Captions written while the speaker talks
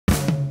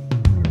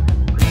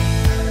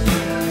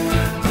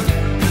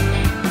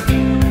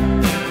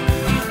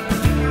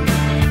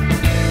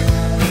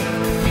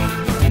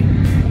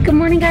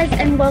morning guys,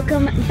 and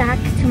welcome back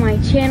to my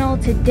channel.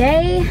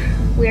 Today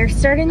we are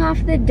starting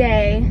off the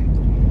day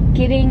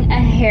getting a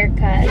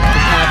haircut. It's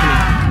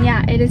happening.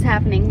 Yeah, it is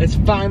happening. It's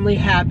finally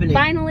happening.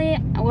 Finally,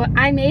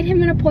 I made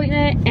him an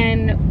appointment,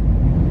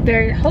 and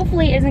there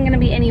hopefully isn't going to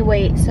be any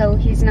wait, so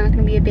he's not going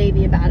to be a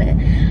baby about it.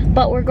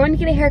 But we're going to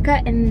get a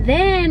haircut, and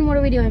then what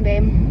are we doing,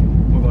 babe?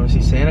 We're going to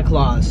see Santa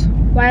Claus.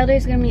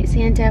 Wilder's gonna meet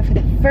Santa for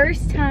the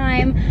first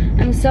time.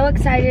 I'm so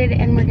excited,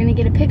 and we're gonna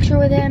get a picture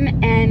with him,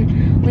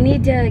 and we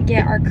need to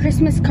get our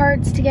Christmas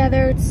cards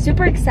together. It's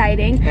super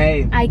exciting.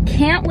 Hey. I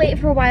can't wait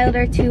for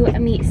Wilder to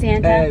meet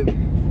Santa. Hey.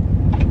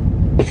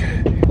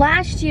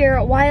 Last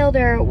year,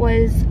 Wilder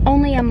was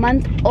only a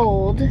month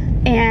old,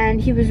 and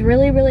he was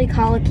really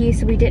colicky,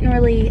 so we didn't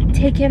really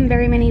take him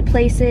very many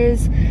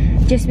places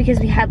just because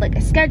we had like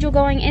a schedule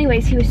going.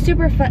 Anyways, he was a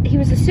super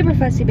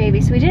fussy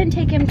baby, so we didn't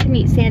take him to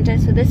meet Santa.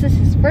 So this is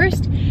his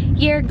first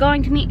year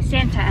going to meet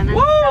Santa, and I'm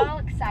so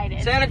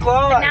excited. Santa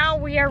Claus! But now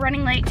we are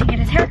running late to get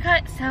his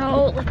haircut,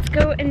 so let's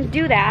go and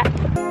do that.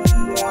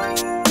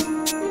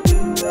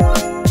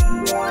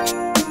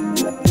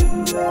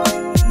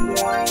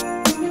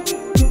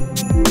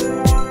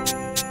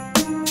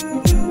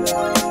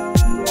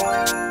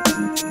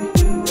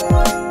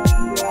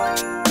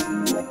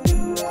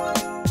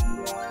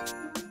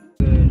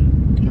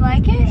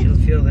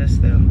 Feel this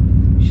though.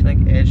 She like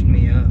edged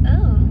me up.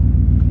 Oh.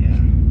 Yeah.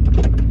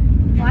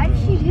 Why did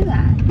she do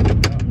that? I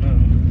don't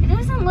know. It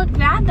doesn't look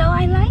bad though.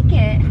 I like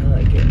it. I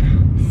like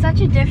it.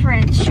 Such a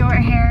difference, short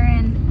hair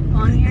and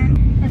long hair.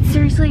 It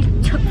seriously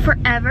took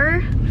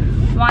forever.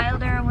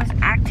 Wilder was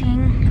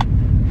acting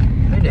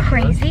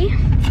crazy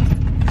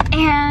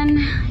and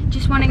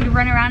just wanting to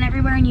run around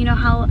everywhere. And you know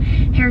how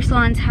hair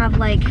salons have,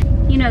 like,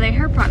 you know, their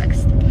hair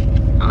products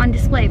on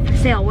display for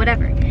sale,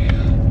 whatever.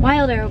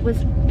 Wilder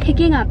was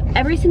picking up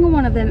every single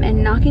one of them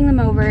and knocking them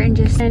over, and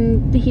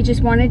he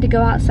just wanted to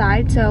go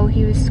outside, so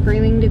he was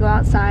screaming to go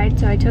outside,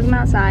 so I took him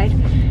outside.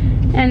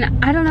 And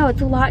I don't know,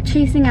 it's a lot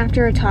chasing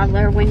after a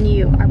toddler when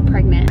you are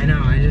pregnant. I know,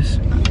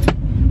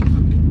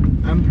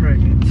 I'm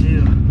pregnant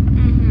too.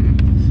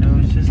 So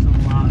it's just a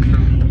lot for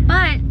me.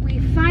 But we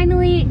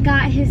finally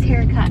got his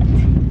haircut.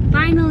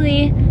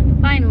 Finally,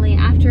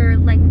 after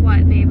like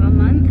what, babe, a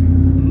month? A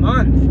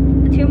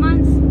month? 2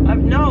 months?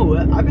 No,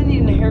 I've been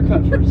needing a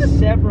haircut for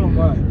several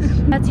months.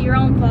 That's your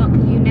own fault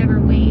because you never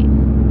wait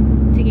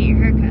to get your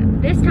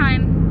haircut. This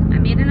time, I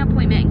made an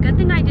appointment. Good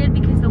thing I did,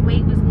 because the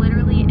wait was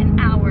literally an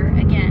hour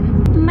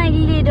again. My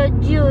little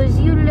Juice,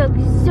 you look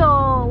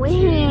so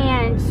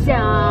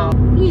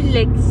handsome. You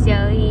look so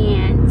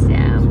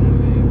handsome.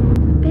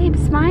 Babe,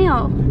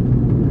 smile.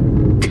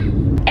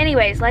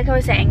 Anyways, like I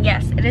was saying,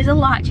 yes, it is a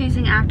lot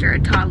chasing after a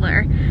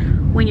toddler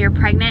when you're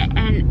pregnant,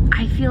 and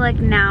I feel like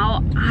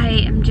now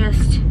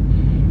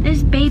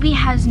this baby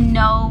has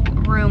no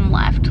room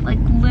left, like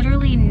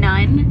literally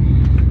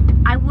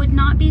none. I would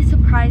not be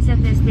surprised if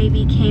this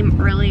baby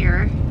came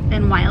earlier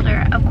than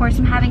Wilder. Of course,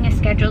 I'm having a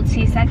scheduled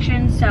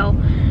C-section, so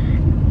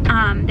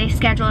they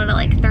schedule it at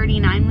like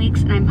 39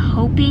 weeks, and I'm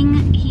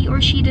hoping he or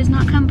she does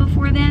not come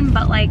before then,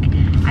 but like,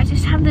 I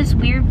just have this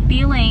weird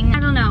feeling. I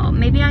don't know,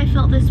 maybe I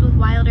felt this with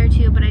Wilder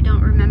too, but I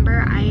don't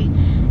remember. I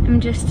am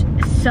just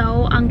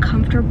so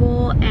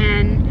uncomfortable,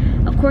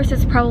 and of course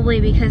it's probably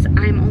because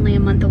I'm only a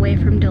month away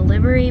from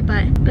delivery,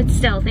 but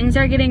still, things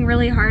are getting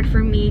really hard for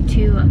me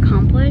to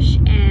accomplish,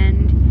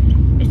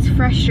 and it's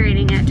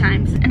frustrating at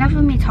times. Enough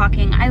of me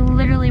talking. I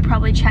literally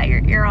probably chat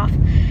your ear off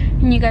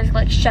and you guys are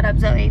like, shut up,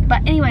 Zoe.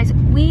 But anyways,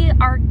 we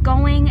are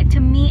going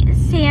to meet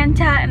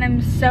Santa, and I'm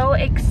so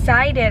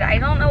excited. I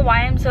don't know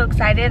why I'm so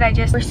excited.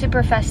 We're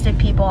super festive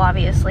people,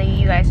 obviously,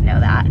 you guys know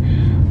that.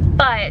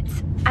 But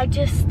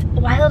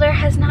Wilder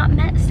has not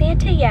met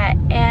Santa yet,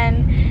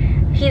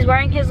 and he's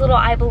wearing his little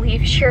I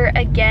Believe shirt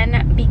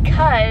again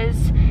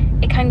because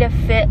it kind of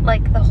fit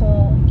like the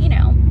whole, you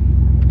know,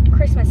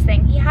 Christmas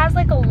thing. He has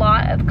like a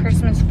lot of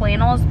Christmas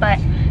flannels, but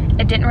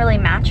it didn't really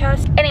match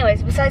us.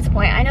 Anyways, besides the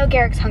point, I know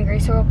Garrick's hungry,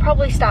 so we'll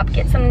probably stop,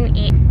 get something to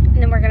eat, and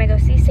then we're gonna go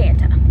see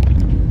Santa.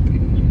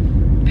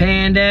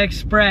 Panda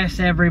Express,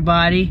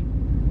 everybody.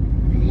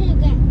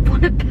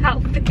 What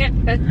about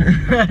Panda?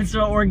 That's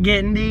what we're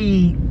getting to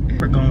eat.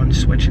 We're going to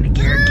switch into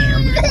Garrick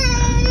Camp.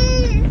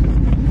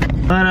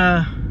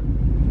 But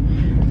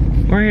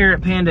we're here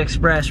at Panda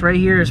Express. Right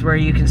here is where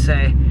you can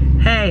say,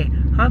 hey,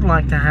 I'd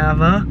like to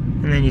have a,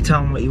 and then you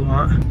tell them what you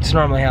want. It's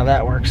normally how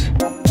that works.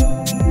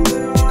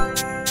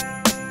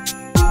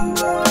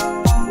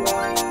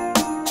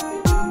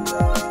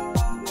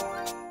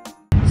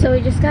 So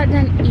we just got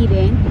done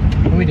eating.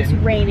 We didn't.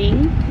 It's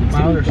raining.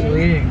 Wilder's still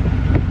eating.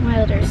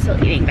 Wilder's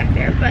still eating back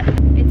there, but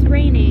it's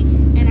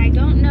raining, and I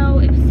don't know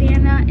if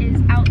Santa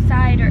is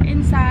outside or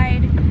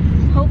inside.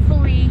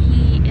 Hopefully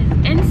he is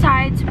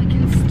inside so we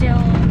can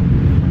still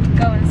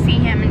go and see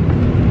him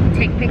and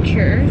take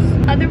pictures.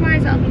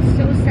 Otherwise, I'll be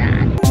so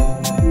sad.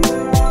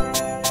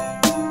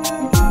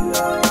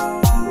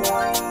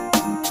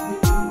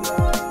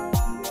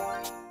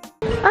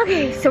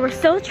 Okay, so we're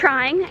still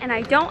trying, and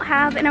I don't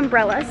have an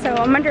umbrella, so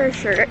I'm under a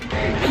shirt.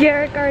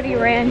 Garrick already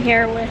ran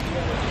here with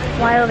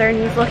Wilder,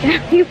 and he's looking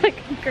at me like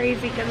I'm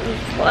crazy because I'm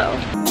slow.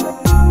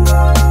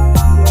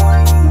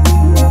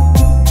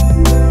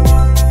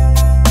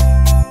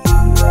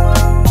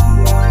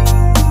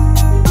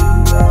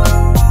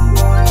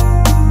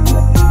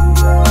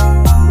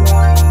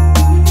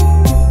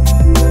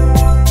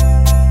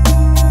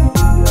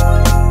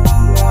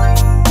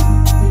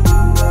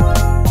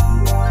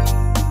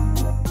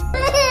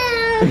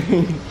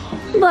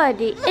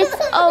 Buddy, it's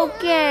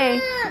okay.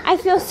 I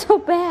feel so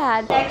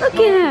bad. Look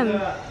at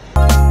him.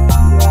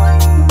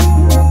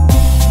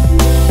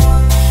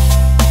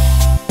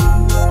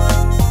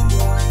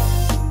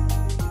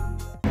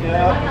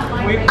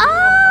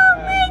 Oh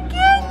my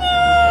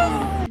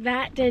goodness!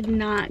 That did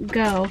not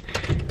go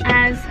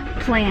as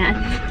planned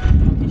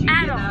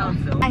at all.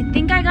 I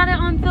think I got it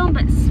on film,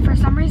 but for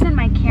some reason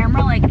my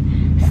camera like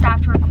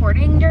stopped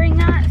recording during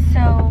that,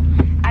 so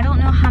I don't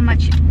know how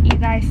much you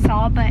guys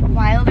saw, but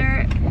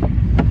Wilder,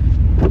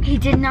 he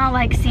did not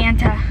like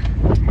Santa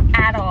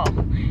at all.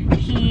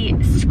 He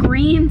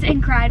screamed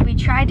and cried. We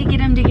tried to get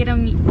him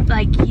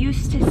like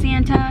used to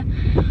Santa.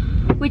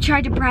 We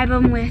tried to bribe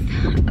him with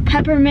a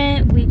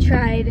peppermint. We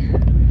tried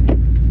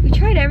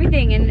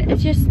everything, and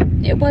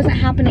it wasn't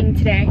happening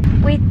today.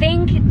 We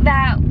think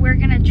that we're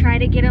gonna try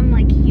to get him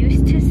like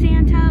used to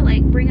Santa,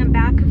 like bring him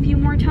back a few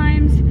more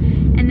times,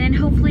 and then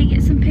hopefully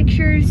get some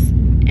pictures,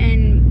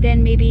 and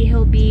then maybe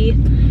he'll be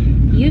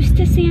used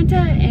to Santa,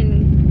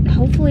 and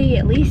hopefully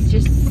at least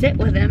just sit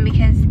with him,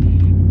 because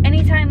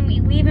anytime we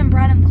even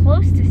brought him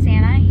close to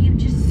Santa, he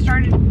just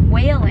started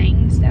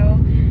wailing, so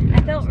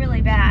I felt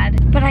really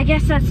bad. But I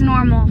guess that's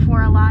normal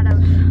for a lot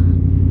of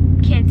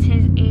kids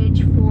his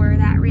age for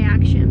that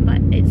reaction,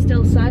 but it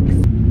still sucks.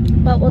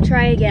 But we'll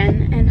try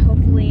again and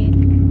hopefully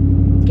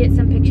get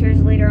some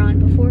pictures later on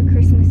before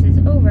Christmas is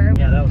over.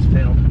 Yeah, that was a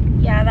fail.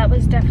 Yeah, that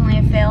was definitely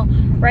a fail.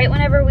 Right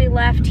whenever we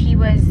left, he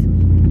was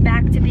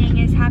back to being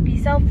his happy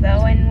self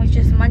though, and was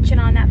just munching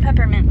on that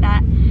peppermint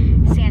that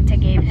Santa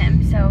gave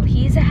him. So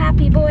he's a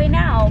happy boy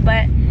now,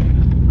 but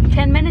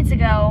 10 minutes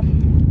ago,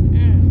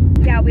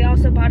 yeah, we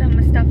also bought him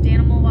a stuffed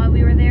animal while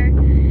we were there,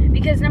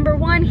 because number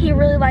one, he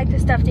really liked the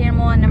stuffed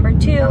animal, and number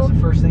two, that was the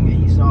first thing that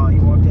he saw. He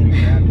walked in and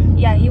grabbed it.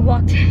 Yeah, he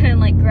walked in and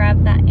like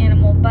grabbed that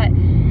animal, but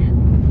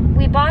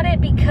we bought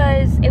it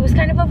because it was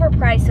kind of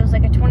overpriced. It was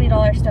like a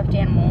 $20 stuffed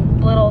animal,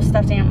 little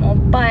stuffed animal,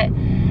 but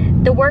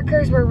the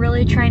workers were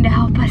really trying to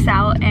help us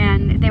out,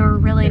 and they were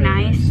really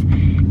nice,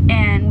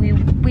 and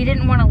we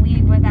didn't want to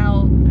leave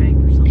without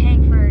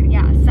paying for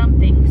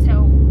something.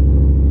 So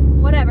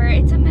whatever,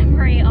 it's a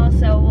memory.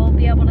 Also, we'll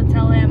be able to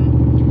tell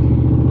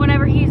him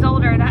whenever he's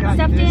older, that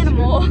stuffed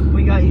animal.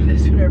 We got you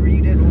this whenever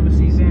you didn't want to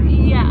see Santa.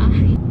 Yeah,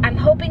 I'm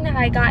hoping that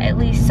I got at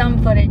least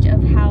some footage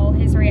of how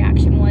his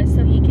reaction was,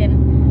 so he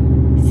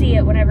can see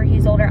it whenever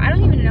he's older. I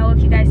don't even know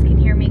if you guys can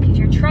hear me because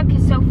your truck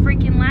is so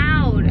freaking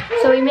loud.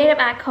 So we made it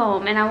back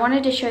home, and I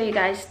wanted to show you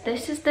guys,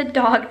 this is the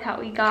dog that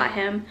we got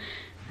him.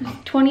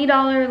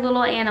 $20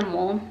 little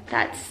animal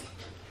that's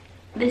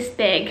this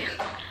big,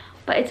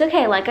 but it's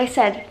okay. Like I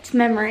said, it's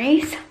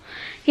memories.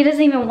 He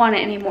doesn't even want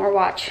it anymore.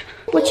 Watch.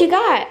 What you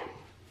got?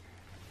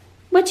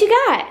 What you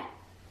got?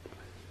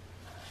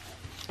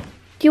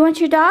 Do you want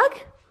your dog?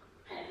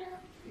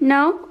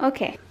 No?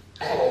 Okay.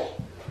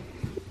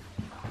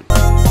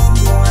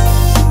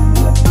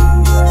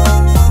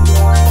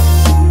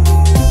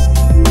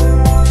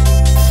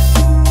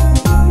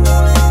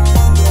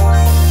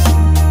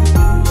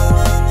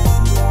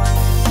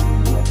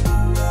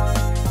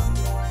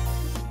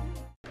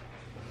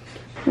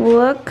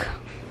 Look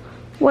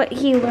what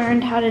he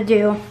learned how to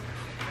do.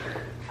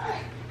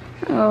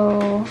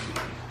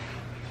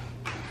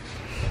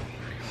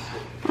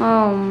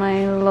 Oh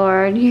my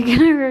Lord, you're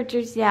gonna hurt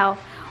yourself.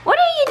 What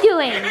are you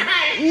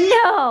doing?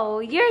 No,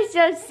 you're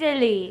so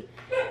silly.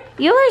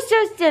 You are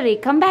so silly.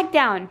 Come back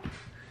down.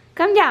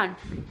 Come down.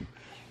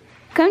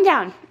 Come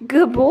down.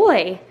 Good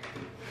boy.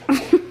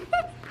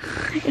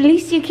 At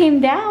least you came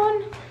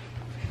down.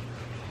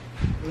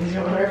 He's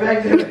going right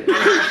back to it.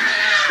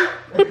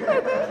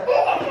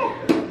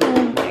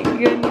 Oh my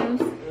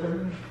goodness.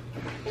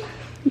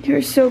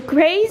 You're so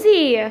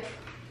crazy.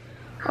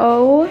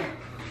 Oh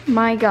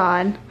my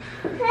God.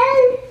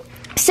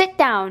 Sit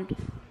down.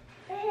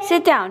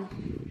 Sit down.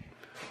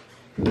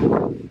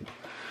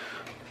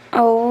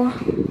 Oh.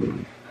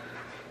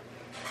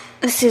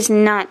 This is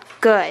not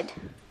good.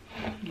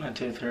 My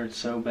tooth hurts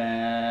so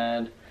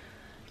bad.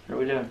 What are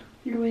we doing?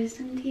 Your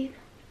wisdom teeth?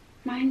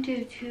 Mine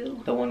do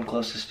too. The one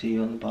closest to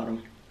you on the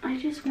bottom. I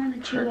just want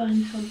to chew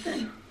on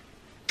something.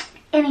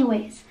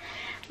 Anyways,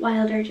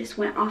 Wilder just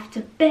went off to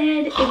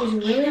bed. It was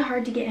really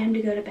hard to get him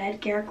to go to bed.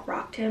 Garrick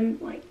rocked him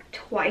like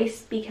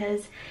twice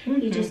because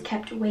he just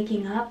kept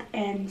waking up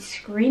and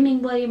screaming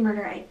bloody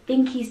murder. I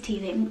think he's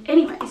teething.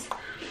 Anyways,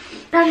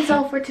 that is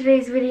all for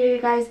today's video, you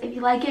guys. If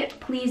you like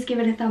it, please give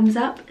it a thumbs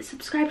up.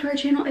 Subscribe to our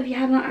channel if you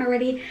haven't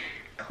already.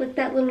 Click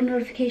that little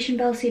notification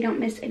bell so you don't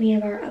miss any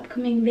of our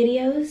upcoming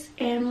videos.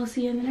 And we'll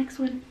see you in the next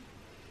one.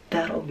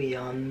 That'll be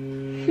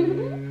on.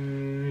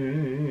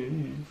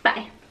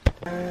 Bye.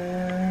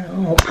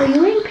 Are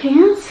you wearing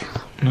pants?